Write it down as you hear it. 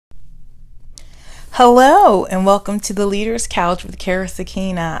Hello and welcome to the Leader's Couch with Kara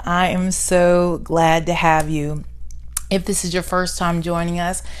Sakina. I am so glad to have you. If this is your first time joining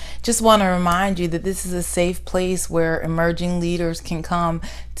us, just want to remind you that this is a safe place where emerging leaders can come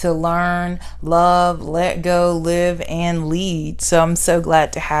to learn, love, let go, live, and lead. So I'm so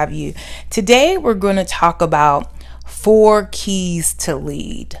glad to have you. Today we're going to talk about 4 keys to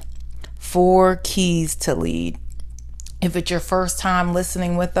lead. 4 keys to lead. If it's your first time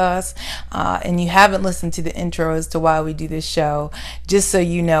listening with us and you haven't listened to the intro as to why we do this show, just so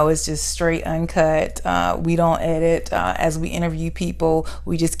you know, it's just straight uncut. We don't edit as we interview people.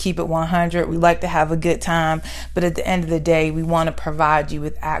 We just keep it 100. We like to have a good time. But at the end of the day, we want to provide you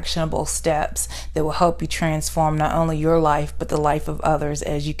with actionable steps that will help you transform not only your life, but the life of others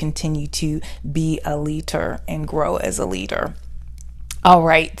as you continue to be a leader and grow as a leader. All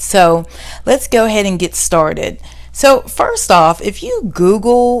right, so let's go ahead and get started. So first off, if you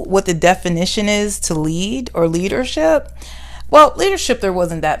Google what the definition is to lead or leadership, well, leadership, there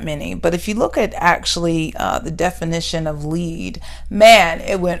wasn't that many. But if you look at actually the definition of lead, man,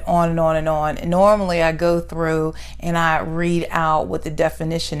 it went on and on and on. And normally I go through and I read out what the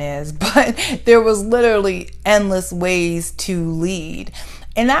definition is, but there was literally endless ways to lead.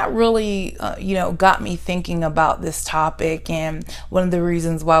 And that really, got me thinking about this topic. And one of the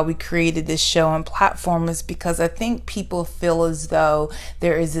reasons why we created this show and platform is because I think people feel as though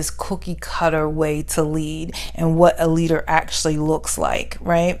there is this cookie cutter way to lead and what a leader actually looks like,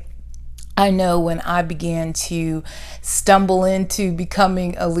 right? I know when I began to stumble into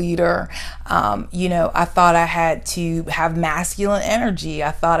becoming a leader, I thought I had to have masculine energy.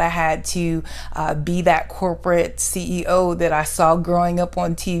 I thought I had to be that corporate CEO that I saw growing up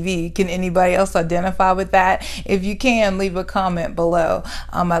on TV. Can anybody else identify with that? If you can, leave a comment below.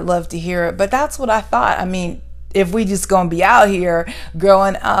 I'd love to hear it. But that's what I thought. I mean, if we just gonna be out here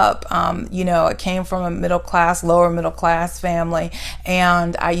growing up, I came from a lower middle class family,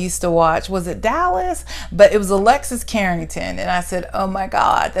 and I used to watch, was it Dallas? But it was Alexis Carrington, and I said, oh my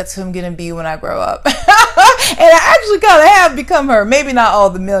God, that's who I'm gonna be when I grow up. And I actually kind of have become her. Maybe not all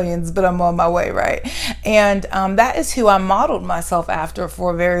the millions, but I'm on my way, right? And that is who I modeled myself after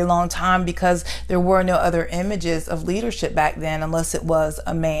for a very long time, because there were no other images of leadership back then unless it was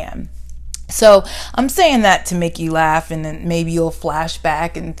a man. So I'm saying that to make you laugh, and then maybe you'll flash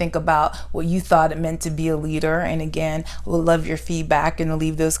back and think about what you thought it meant to be a leader. And again, we'll love your feedback and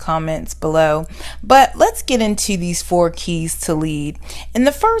leave those comments below. But let's get into these 4 keys to lead. And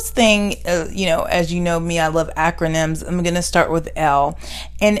the first thing, as you know me, I love acronyms. I'm going to start with L.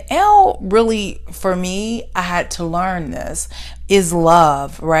 And L really, for me, I had to learn this, is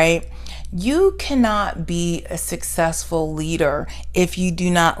love, right? You cannot be a successful leader if you do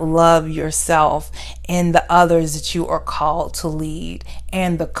not love yourself and the others that you are called to lead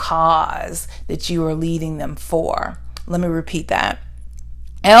and the cause that you are leading them for. Let me repeat that.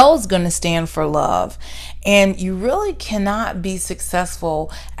 L is going to stand for love. And you really cannot be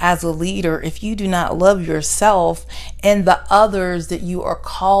successful as a leader if you do not love yourself and the others that you are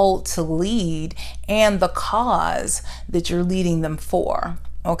called to lead and the cause that you're leading them for.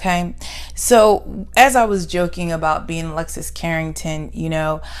 Okay, so as I was joking about being Alexis Carrington,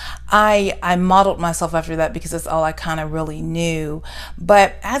 I modeled myself after that because that's all I kind of really knew.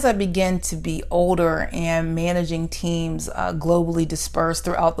 But as I began to be older and managing teams globally dispersed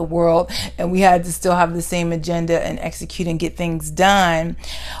throughout the world, and we had to still have the same agenda and execute and get things done,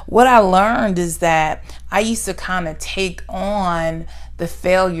 what I learned is that I used to kind of take on the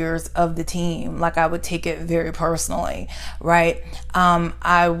failures of the team. Like, I would take it very personally, right?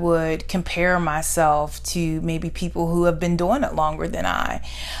 I would compare myself to maybe people who have been doing it longer than I.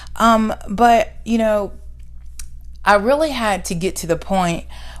 But I really had to get to the point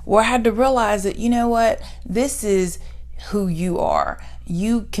where I had to realize that, this is who you are.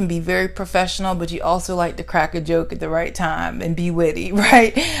 You can be very professional, but you also like to crack a joke at the right time and be witty,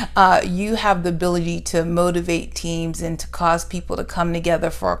 right? You have the ability to motivate teams and to cause people to come together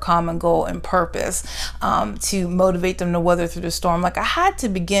for a common goal and purpose, to motivate them to weather through the storm. Like, I had to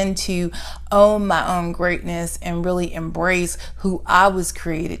begin to own my own greatness and really embrace who I was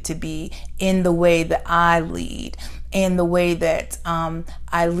created to be in the way that I lead. And the way that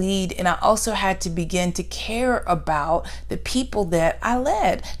I lead. And I also had to begin to care about the people that I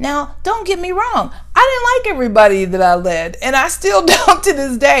led. Now, don't get me wrong. I didn't like everybody that I led, and I still don't to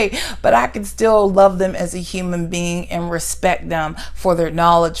this day, but I can still love them as a human being and respect them for their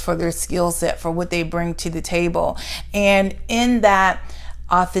knowledge, for their skill set, for what they bring to the table. And in that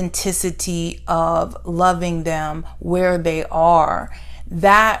authenticity of loving them where they are,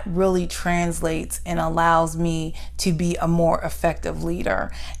 that really translates and allows me to be a more effective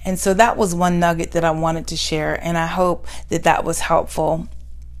leader. And so that was one nugget that I wanted to share, and I hope that that was helpful.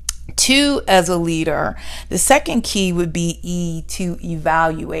 2, as a leader, the second key would be E, to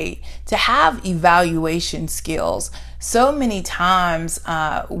evaluate, to have evaluation skills. So many times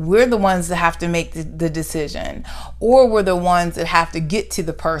we're the ones that have to make the decision, or we're the ones that have to get to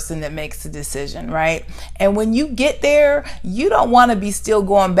the person that makes the decision, right? And when you get there, you don't want to be still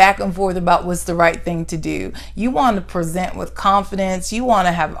going back and forth about what's the right thing to do. You want to present with confidence. You want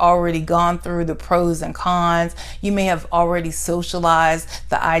to have already gone through the pros and cons. You may have already socialized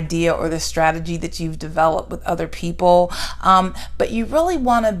the idea or the strategy that you've developed with other people. But you really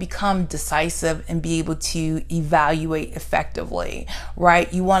want to become decisive and be able to evaluate effectively,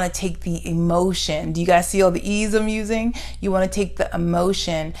 right? You want to take the emotion. Do you guys see all the E's I'm using? You want to take the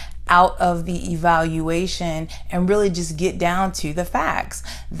emotion out of the evaluation and really just get down to the facts.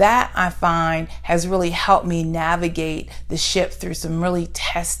 That, I find, has really helped me navigate the ship through some really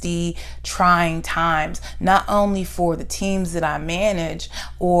testy, trying times, not only for the teams that I manage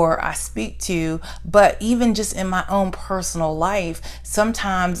or I speak to, but even just in my own personal life.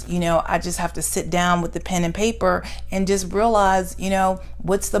 Sometimes, I just have to sit down with the pen and paper and just realize,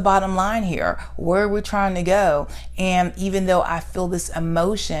 what's the bottom line here? Where are we trying to go? And even though I feel this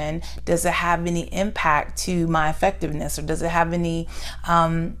emotion, does it have any impact to my effectiveness, or does it have any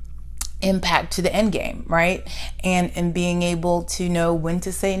impact to the end game, right? And being able to know when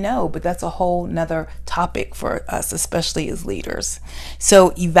to say no, but that's a whole nother topic for us, especially as leaders.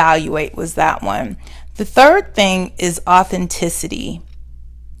 So evaluate was that one. The third thing is authenticity.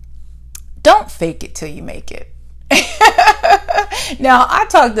 Don't fake it till you make it. Now, I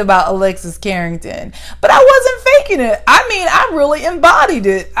talked about Alexis Carrington, but I wasn't faking it. I really embodied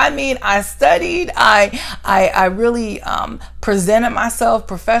it. I studied. I really presented myself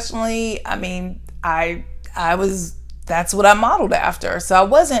professionally. That's what I modeled after. So I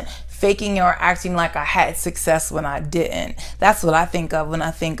wasn't faking or acting like I had success when I didn't. That's what I think of when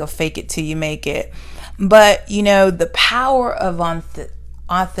I think of fake it till you make it. But, the power of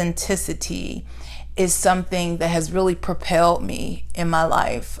authenticity is something that has really propelled me in my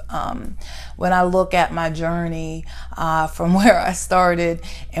life. When I look at my journey from where I started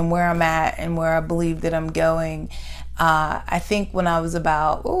and where I'm at and where I believe that I'm going, I think when I was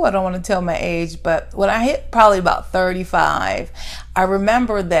about, I don't want to tell my age, but when I hit probably about 35, I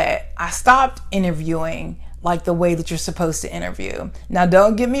remember that I stopped interviewing like the way that you're supposed to interview. Now,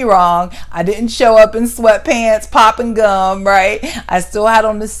 don't get me wrong. I didn't show up in sweatpants, popping gum, right? I still had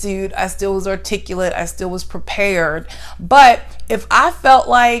on the suit. I still was articulate. I still was prepared. But if I felt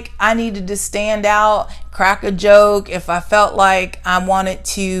like I needed to stand out, crack a joke, if I felt like I wanted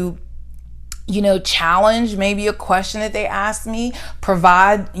to challenge maybe a question that they asked me,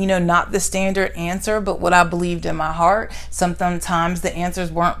 provide, not the standard answer, but what I believed in my heart. Sometimes the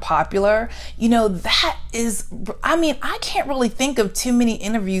answers weren't popular. That is, I can't really think of too many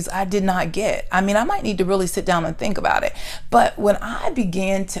interviews I did not get. I might need to really sit down and think about it. But when I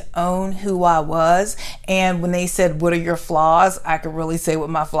began to own who I was, and when they said, what are your flaws? I could really say what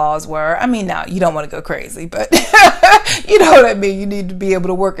my flaws were. Now you don't want to go crazy, but you know what I mean? You need to be able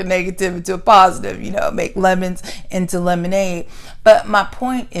to work a negative into a positive, make lemons into lemonade. But my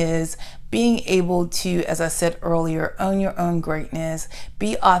point is being able to, as I said earlier, own your own greatness,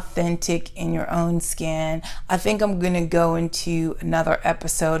 be authentic in your own skin. I think I'm going to go into another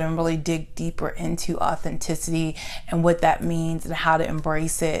episode and really dig deeper into authenticity and what that means and how to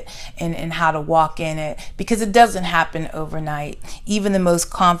embrace it and how to walk in it, because it doesn't happen overnight. Even the most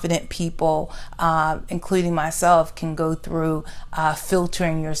confident people, including myself, can go through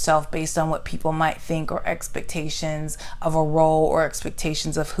filtering yourself based on what people might think or expectations of a role or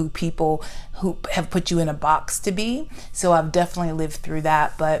expectations of who people who have put you in a box to be. So I've definitely lived through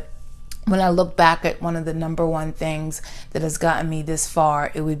that. But when I look back at one of the number one things that has gotten me this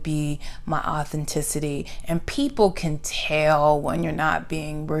far, it would be my authenticity. And people can tell when you're not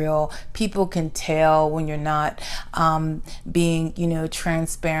being real. People can tell when you're not being,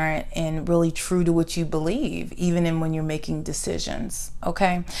 transparent and really true to what you believe, even when you're making decisions.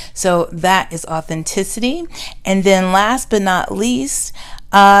 Okay, so that is authenticity. And then last but not least,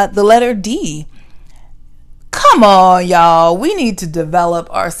 the letter D. Come on, y'all. We need to develop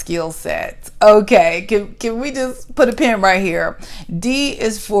our skill sets. Okay, can we just put a pin right here? D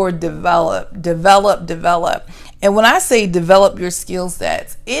is for develop. And when I say develop your skill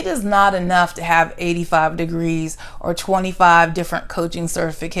sets, it is not enough to have 85 degrees or 25 different coaching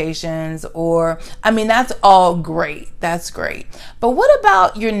certifications, that's all great. That's great. But what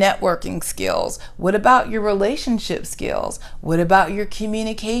about your networking skills? What about your relationship skills? What about your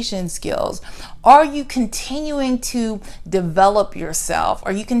communication skills? Are you continuing to develop yourself?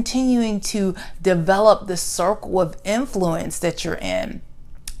 Are you continuing to develop the circle of influence that you're in?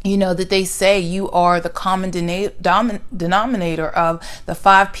 You know that they say you are the common denominator of the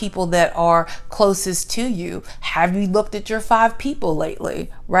 5 people that are closest to you. Have you looked at your 5 people lately,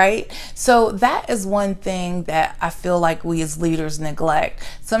 right? So that is one thing that I feel like we as leaders neglect.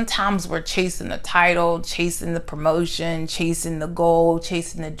 Sometimes we're chasing the title, chasing the promotion, chasing the goal,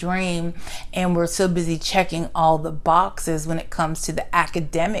 chasing the dream, and we're so busy checking all the boxes when it comes to the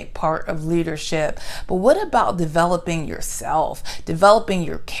academic part of leadership. But what about developing yourself, developing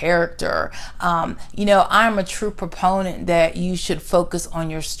your character? I'm a true proponent that you should focus on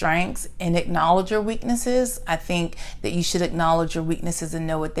your strengths and acknowledge your weaknesses. I think that you should acknowledge your weaknesses and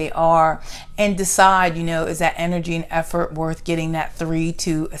know what they are and decide, is that energy and effort worth getting that 3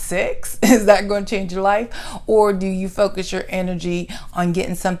 to a 6? Is that going to change your life? Or do you focus your energy on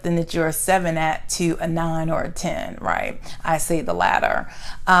getting something that you're a 7 at to a 9 or a 10, right? I say the latter.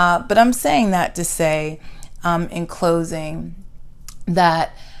 But I'm saying that to say, in closing,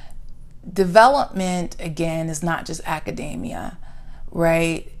 that development, again, is not just academia,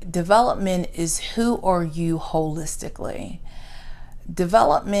 right? Development is who are you holistically.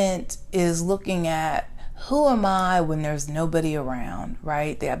 Development is looking at who am I when there's nobody around,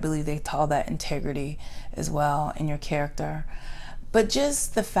 right? I believe they call that integrity as well in your character. But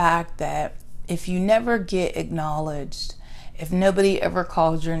just the fact that if you never get acknowledged, if nobody ever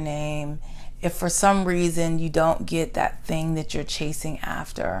calls your name, if for some reason you don't get that thing that you're chasing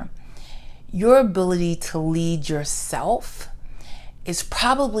after, your ability to lead yourself is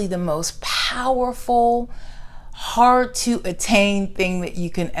probably the most powerful, hard to attain thing that you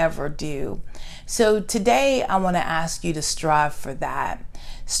can ever do. So today I want to ask you to strive for that.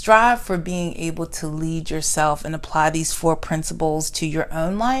 Strive for being able to lead yourself and apply these 4 principles to your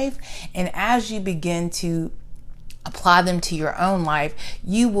own life. And as you begin to apply them to your own life,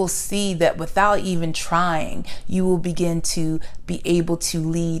 you will see that without even trying, you will begin to be able to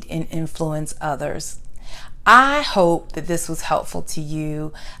lead and influence others. I hope that this was helpful to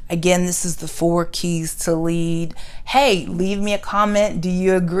you. Again, this is the 4 keys to lead. Hey, leave me a comment. Do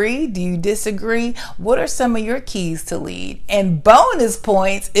you agree? Do you disagree? What are some of your keys to lead? And bonus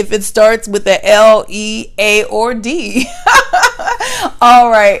points if it starts with the L, E, A, or D.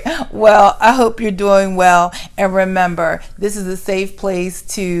 All right. Well, I hope you're doing well. And remember, this is a safe place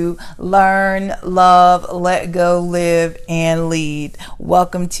to learn, love, let go, live, and lead.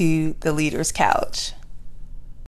 Welcome to the Leader's Couch.